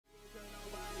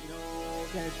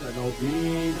No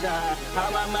bitch,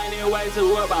 how my money way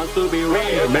to up, I'm to be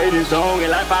real. Made this song in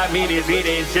like 5 minutes, it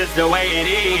is just the way it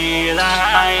is.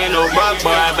 I ain't no broke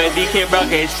boy, but these kids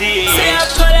broke as shit. See, I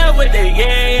pull up with the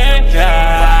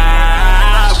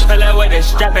pull up with the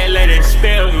strap and let it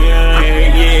spill,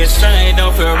 yeah. Son,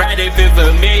 don't feel right if it's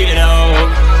familiar,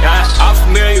 though. All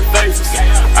familiar faces,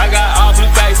 I got all blue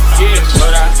faces, yeah.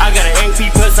 But I got an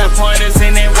AP, put some pointers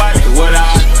in that watch. What I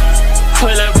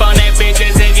pull up on that bitch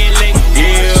and get licked,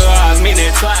 yeah. I mean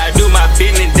it, so I do my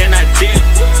business, then I dip.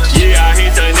 Yeah, I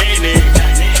hit the nigga,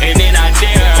 and then I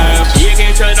dip. You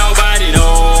can't trust nobody,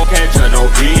 no, can't trust no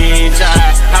bitch.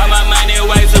 How my money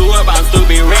way to up, I'm still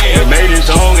be real. Made this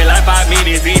song in like 5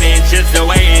 minutes, it ain't just the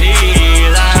way it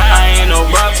is. I ain't no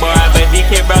broke boy, but these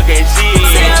kids broke as shit.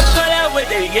 See, I pull up with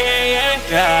the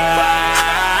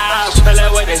pull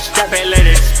up with the strap and let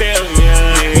it spill,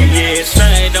 yeah.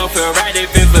 Son, don't feel right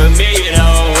if it's familiar,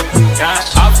 though.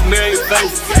 All familiar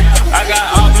faces, I got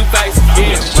all blue faces,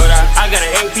 yeah. But I got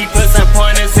an AP, put some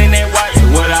pointers in that watch.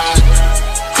 What I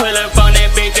pull up on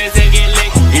that bitch and get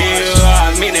licked, yeah.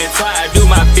 I mean it, so I do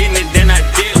my business, then I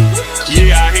dip.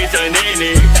 Yeah, I hit the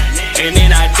nigga, and then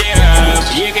I dip.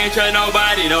 You can't trust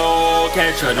nobody, no,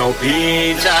 can't trust no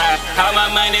bitch. How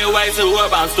my money way to up,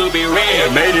 I'm still be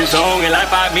real. Made this song in like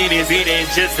 5 minutes, it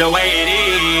is just the way it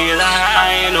is.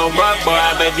 I ain't no broke boy,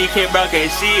 but these kids broke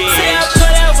as shit. See, I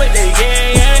pull up with the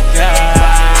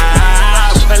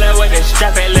pull up with the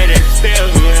strap and let it spill,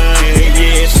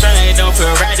 yeah. Son, don't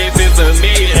feel right if it's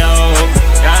familiar, though.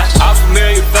 All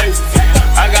familiar faces,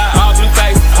 I got all blue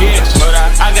faces, yeah. But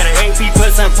I got an AP,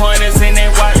 put some pointers in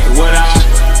that watch. What I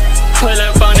pull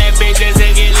up on that bitch and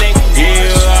get licked,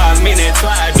 yeah. I mean it, so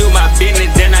I do my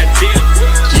business, then I dip.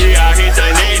 Yeah, I hit the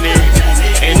nigga,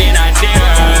 and then I dip.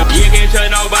 You can't trust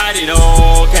nobody,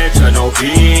 no, can't trust no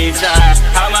bitch.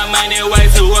 How my money way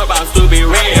to up, I'm still be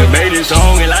real. Made this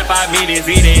song in like 5 minutes,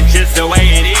 it ain't just the way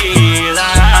it is.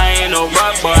 I ain't no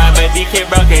broke boy, but these kids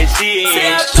broke as shit. See,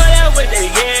 I pull up with the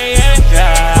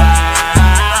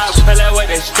pull up with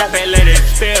the strap and let it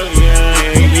spill,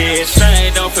 yeah.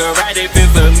 Son, don't feel right if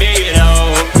it's familiar,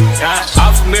 though.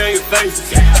 All familiar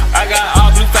faces, I got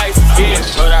all blue faces, yeah.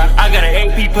 But I got an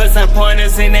AP, put some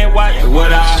pointers in that watch.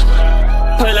 What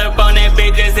I pull up on that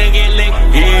bitch and get licked,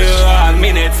 yeah. I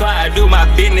mean it, so I do my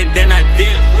business, then I dip.